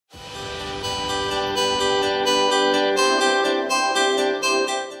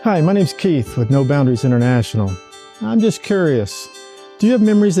Hi, my name's Keith with No Boundaries International. I'm just curious, do you have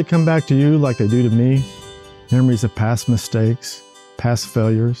memories that come back to you like they do to me? Memories of past mistakes, past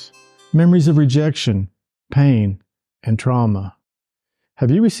failures, memories of rejection, pain, and trauma.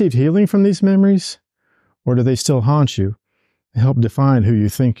 Have you received healing from these memories? Or do they still haunt you and help define who you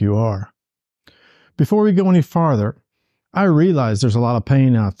think you are? Before we go any farther, I realize there's a lot of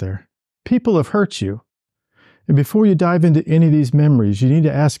pain out there. People have hurt you. And before you dive into any of these memories, you need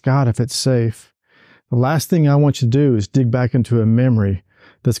to ask God if it's safe. The last thing I want you to do is dig back into a memory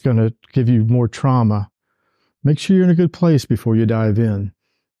that's going to give you more trauma. Make sure you're in a good place before you dive in.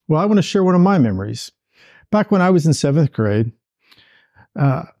 Well, I want to share one of my memories. Back when I was in 7th grade,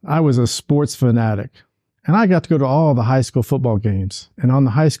 I was a sports fanatic. And I got to go to all the high school football games. And on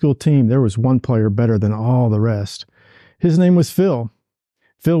the high school team, there was one player better than all the rest. His name was Phil.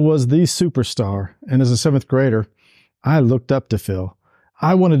 Phil was the superstar. And as a 7th grader, I looked up to Phil.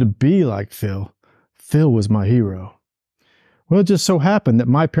 I wanted to be like Phil. Phil was my hero. Well, it just so happened that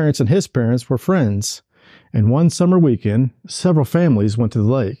my parents and his parents were friends. And one summer weekend, several families went to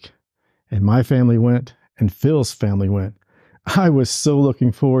the lake. And my family went, and Phil's family went. I was so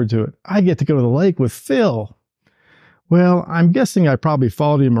looking forward to it. I get to go to the lake with Phil. Well, I'm guessing I probably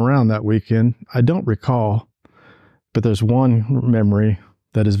followed him around that weekend. I don't recall. But there's one memory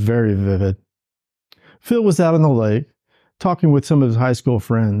that is very vivid. Phil was out on the lake talking with some of his high school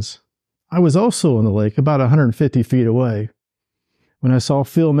friends. I was also on the lake about 150 feet away when I saw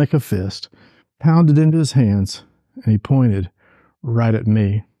Phil make a fist, pounded into his hands, and he pointed right at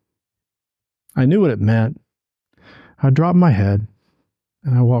me. I knew what it meant. I dropped my head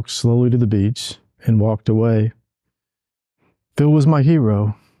and I walked slowly to the beach and walked away. Phil was my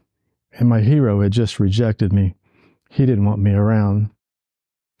hero, and my hero had just rejected me. He didn't want me around.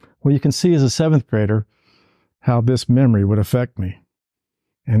 Well, you can see as a 7th grader how this memory would affect me.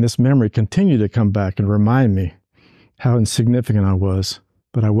 And this memory continued to come back and remind me how insignificant I was,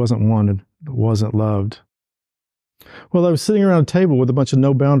 that I wasn't wanted, wasn't loved. Well, I was sitting around a table with a bunch of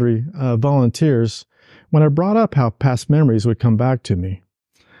No Boundary volunteers when I brought up how past memories would come back to me.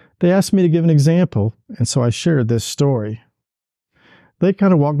 They asked me to give an example, and so I shared this story. They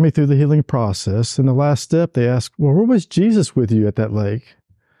kind of walked me through the healing process, and the last step they asked, well, where was Jesus with you at that lake?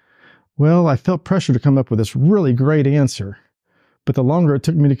 Well, I felt pressure to come up with this really great answer. But the longer it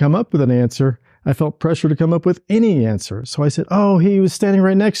took me to come up with an answer, I felt pressure to come up with any answer. So I said, oh, he was standing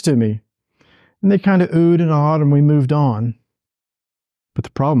right next to me. And they kind of oohed and awed, and we moved on. But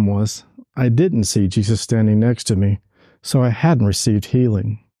the problem was, I didn't see Jesus standing next to me, so I hadn't received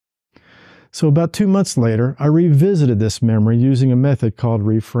healing. So about 2 months later, I revisited this memory using a method called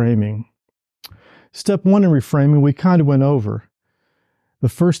reframing. Step 1 in reframing, we kind of went over. The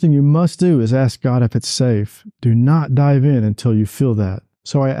first thing you must do is ask God if it's safe. Do not dive in until you feel that.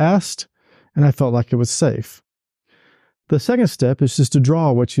 So I asked, and I felt like it was safe. The second step is just to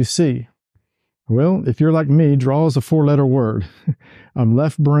draw what you see. Well, if you're like me, draw is a 4-letter word. I'm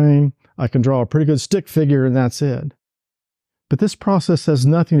left brain. I can draw a pretty good stick figure, and that's it. But this process has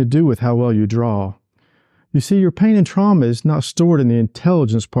nothing to do with how well you draw. You see, your pain and trauma is not stored in the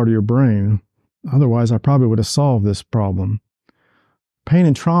intelligence part of your brain. Otherwise, I probably would have solved this problem. Pain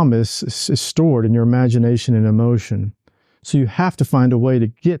and trauma is stored in your imagination and emotion. So you have to find a way to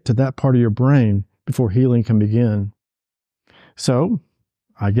get to that part of your brain before healing can begin. So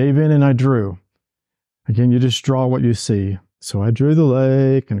I gave in and I drew. Again, you just draw what you see. So I drew the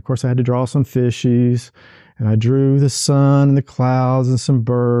lake, and of course I had to draw some fishies, and I drew the sun and the clouds and some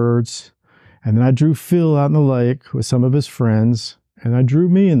birds. And then I drew Phil out in the lake with some of his friends, and I drew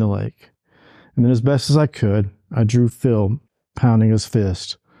me in the lake. And then as best as I could, I drew Phil pounding his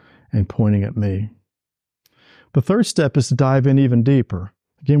fist and pointing at me. The third step is to dive in even deeper.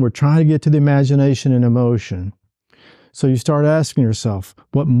 Again, we're trying to get to the imagination and emotion. So you start asking yourself,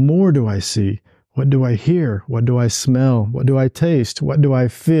 what more do I see? What do I hear? What do I smell? What do I taste? What do I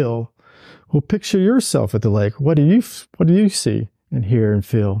feel? Well, picture yourself at the lake. What do you see and hear and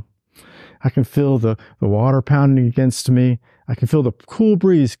feel? I can feel the water pounding against me. I can feel the cool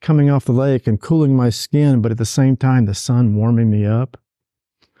breeze coming off the lake and cooling my skin, but at the same time, the sun warming me up.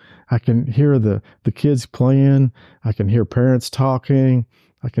 I can hear the kids playing. I can hear parents talking.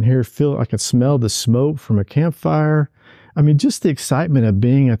 I can smell the smoke from a campfire. I mean, just the excitement of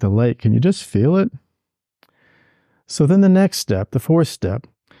being at the lake. Can you just feel it? So then the next step, the fourth step,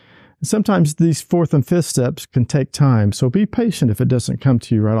 and sometimes these fourth and fifth steps can take time, so be patient if it doesn't come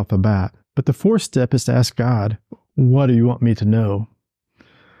to you right off the bat. But the fourth step is to ask God, what do you want me to know?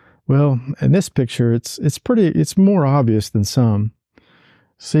 Well, in this picture, it's more obvious than some.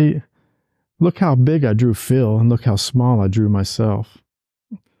 See, look how big I drew Phil, and look how small I drew myself.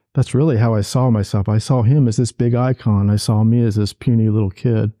 That's really how I saw myself. I saw him as this big icon. I saw me as this puny little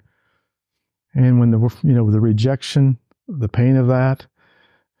kid. And when the rejection, the pain of that,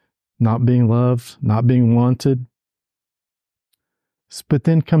 not being loved, not being wanted. But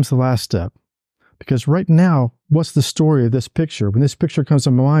then comes the last step. Because right now, what's the story of this picture? When this picture comes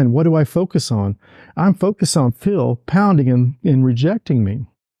to my mind, what do I focus on? I'm focused on Phil pounding and rejecting me.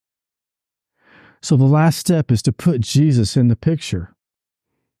 So the last step is to put Jesus in the picture.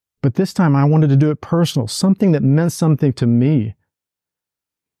 But this time I wanted to do it personal, something that meant something to me.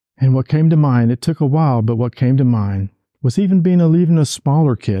 And what came to mind, it took a while, but what came to mind was even a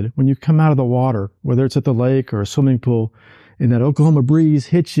smaller kid, when you come out of the water, whether it's at the lake or a swimming pool, and that Oklahoma breeze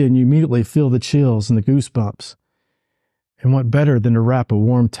hits you and you immediately feel the chills and the goosebumps. And what better than to wrap a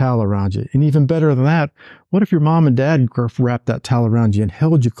warm towel around you? And even better than that, what if your mom and dad wrapped that towel around you and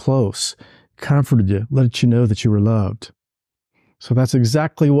held you close, comforted you, let you know that you were loved? So that's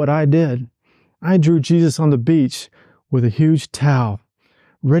exactly what I did. I drew Jesus on the beach with a huge towel,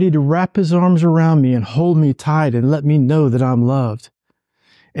 ready to wrap his arms around me and hold me tight and let me know that I'm loved.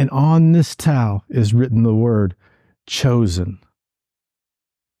 And on this towel is written the word, chosen.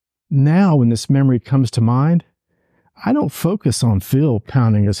 Now, when this memory comes to mind, I don't focus on Phil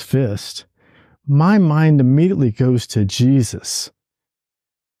pounding his fist. My mind immediately goes to Jesus.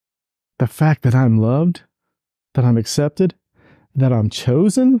 The fact that I'm loved, that I'm accepted, that I'm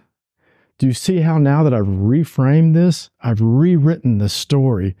chosen. Do you see how now that I've reframed this, I've rewritten the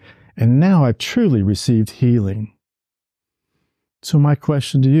story, and now I've truly received healing? So my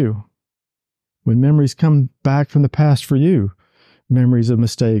question to you, when memories come back from the past for you, memories of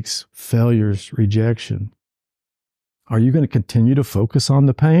mistakes, failures, rejection, are you going to continue to focus on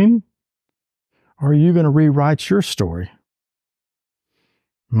the pain? Or are you going to rewrite your story?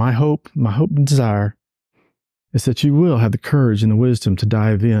 My hope and desire is that you will have the courage and the wisdom to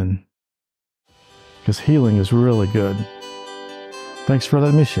dive in, because healing is really good. Thanks for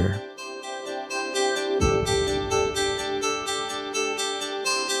letting me share.